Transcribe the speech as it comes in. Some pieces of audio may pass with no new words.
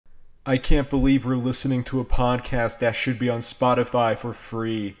I can't believe we're listening to a podcast that should be on Spotify for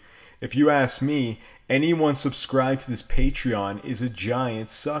free. If you ask me, anyone subscribed to this Patreon is a giant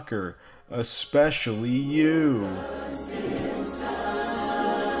sucker. Especially you.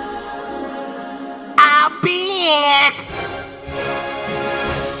 I'll be it!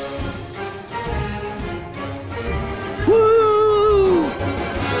 Woo!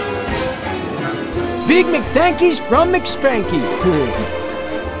 Big McThankies from McSpankies.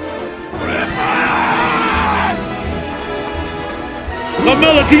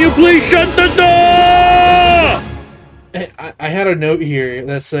 Carmella, can you please shut the door? I had a note here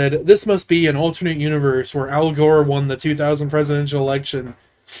that said, this must be an alternate universe where Al Gore won the 2000 presidential election,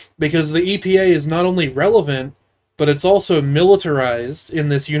 because the EPA is not only relevant, but it's also militarized in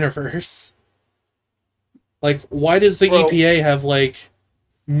this universe. Like, why does the EPA have, like,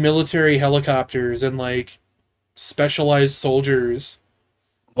 military helicopters and, like, specialized soldiers?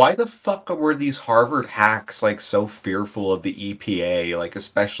 Why the fuck were these Harvard hacks, like, so fearful of the EPA, like,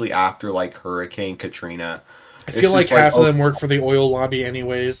 especially after, like, Hurricane Katrina? I feel like half of them work for the oil lobby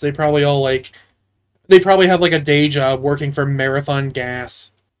anyways. They probably all, like... They probably have, like, a day job working for Marathon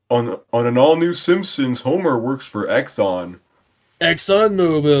Gas. On an all-new Simpsons, Homer works for Exxon.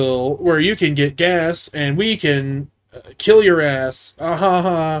 ExxonMobil, where you can get gas and we can kill your ass.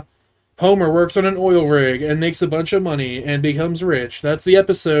 Ha. Homer works on an oil rig and makes a bunch of money and becomes rich. That's the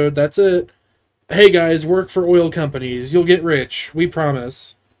episode. That's it. Hey guys, work for oil companies. You'll get rich. We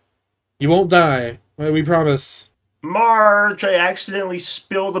promise. You won't die. We promise. Marge, I accidentally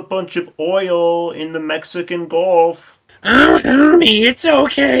spilled a bunch of oil in the Mexican Gulf. Oh, homie, it's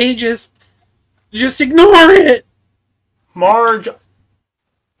okay. Just ignore it. Marge,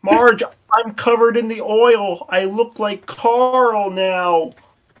 I'm covered in the oil. I look like Carl now.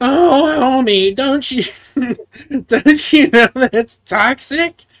 Oh, homie, don't you know that's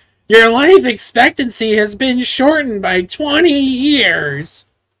toxic? Your life expectancy has been shortened by 20 years.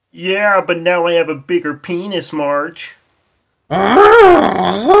 Yeah, but now I have a bigger penis, Marge.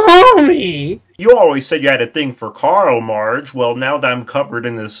 Oh, homie. You always said you had a thing for Carl, Marge. Well, now that I'm covered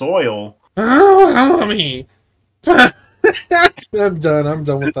in this oil. Oh, homie. I'm done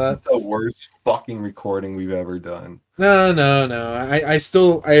with that. This is the worst fucking recording we've ever done. No. I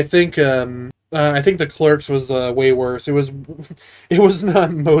think the Clerks was way worse. It was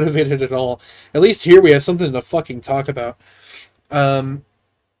not motivated at all. At least here we have something to fucking talk about.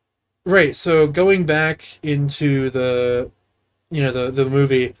 Right, so going back into the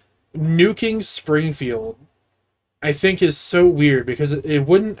movie, nuking Springfield, I think is so weird because it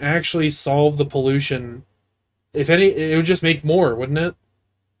wouldn't actually solve the pollution. If any, it would just make more, wouldn't it?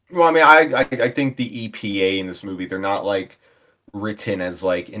 Well, I mean, I think the EPA in this movie, they're not, like, written as,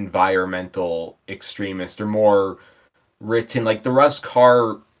 like, environmental extremists. They're more written, like, the Russ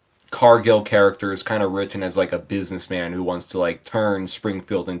Cargill character is kind of written as, like, a businessman who wants to, like, turn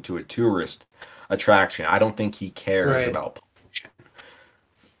Springfield into a tourist attraction. I don't think he cares about pollution.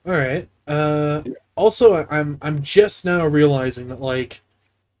 Alright. Also, I'm just now realizing that, like,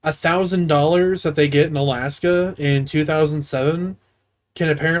 $1,000 that they get in Alaska in 2007 can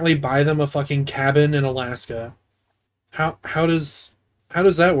apparently buy them a fucking cabin in Alaska. How does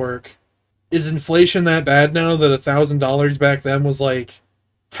that work? Is inflation that bad now that $1,000 back then was like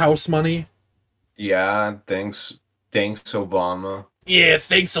house money? Yeah, thanks Obama. Yeah,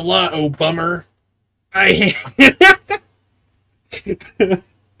 thanks a lot, Obama.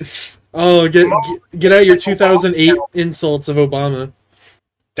 Oh, get out your 2008 insults of Obama.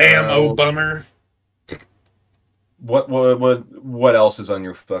 Damn, Obama. What else is on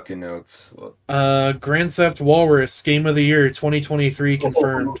your fucking notes? Grand Theft Walrus Game of the Year 2023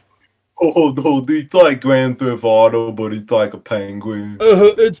 confirmed. Oh no, it's like Grand Theft Auto, but it's like a penguin.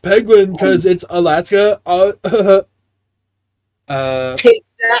 It's penguin because it's Alaska. Take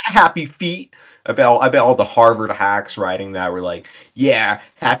that, Happy Feet. I bet all the Harvard hacks writing that were like, yeah,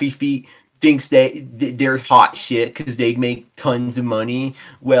 Happy Feet thinks that they're hot shit because they make tons of money.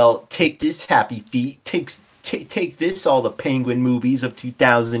 Well, take this, Happy Feet. Take this, all the Penguin movies of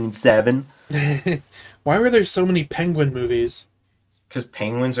 2007. Why were there so many Penguin movies? Because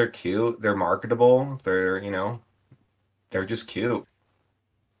penguins are cute. They're marketable. They're, they're just cute.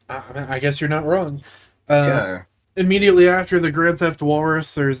 I guess you're not wrong. Yeah. Immediately after the Grand Theft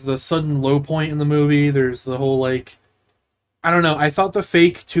Walrus, there's the sudden low point in the movie. There's the whole, like... I don't know. I thought the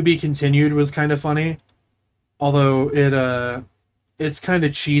fake To Be Continued was kind of funny. Although it's kind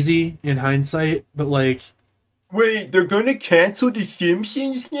of cheesy in hindsight. But, like... Wait, they're gonna cancel The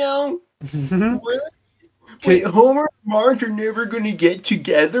Simpsons now? Wait, Homer and Marge are never gonna get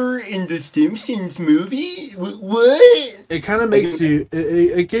together in the Simpsons movie? What? It kind of makes you.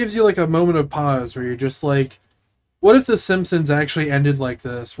 It gives you like a moment of pause where you're just like, what if the Simpsons actually ended like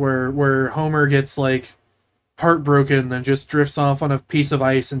this, where Homer gets like heartbroken, then just drifts off on a piece of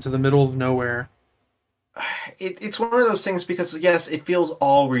ice into the middle of nowhere? It's one of those things because yes, it feels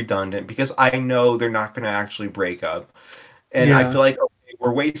all redundant because I know they're not going to actually break up, and I feel like okay,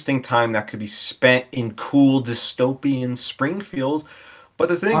 we're wasting time that could be spent in cool dystopian Springfield. But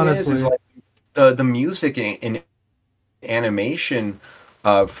the thing is like the music in animation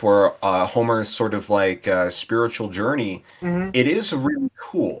for Homer's sort of like spiritual journey, it is really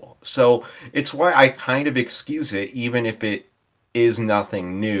cool. So it's why I kind of excuse it, even if it is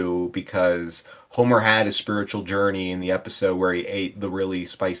nothing new, because Homer had a spiritual journey in the episode where he ate the really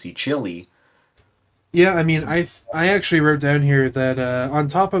spicy chili. Yeah, I mean, I actually wrote down here that on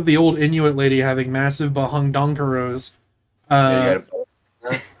top of the old Inuit lady having massive bahung donkeros, You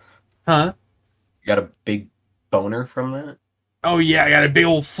huh? got a big boner from that? Oh yeah, I got a big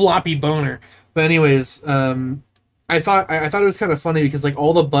old floppy boner. But anyways, I thought it was kind of funny because like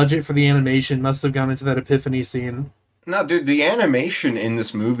all the budget for the animation must have gone into that epiphany scene. No, dude, the animation in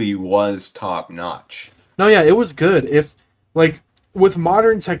this movie was top notch. No, yeah, it was good. If like with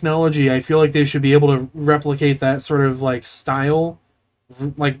modern technology, I feel like they should be able to replicate that sort of like style,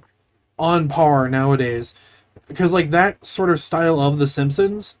 like on par nowadays, because like that sort of style of The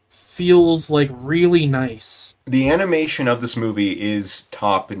Simpsons feels like really nice. The animation of this movie is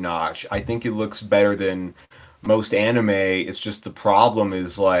top notch. I think it looks better than most anime. It's just the problem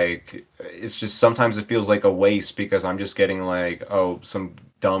is like it's just sometimes it feels like a waste because I'm just getting like some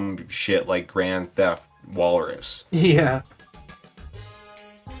dumb shit like Grand Theft Walrus. Yeah.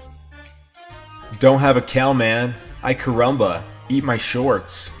 Don't have a cow, man. I carumba. Eat my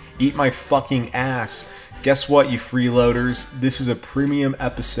shorts. Eat my fucking ass. Guess what, you freeloaders? This is a premium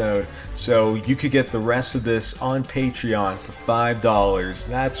episode, so you could get the rest of this on Patreon for $5.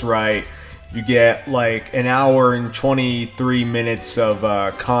 That's right. You get like an hour and 23 minutes of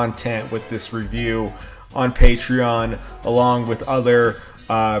content with this review on Patreon, along with other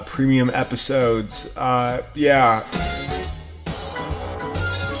premium episodes. Yeah.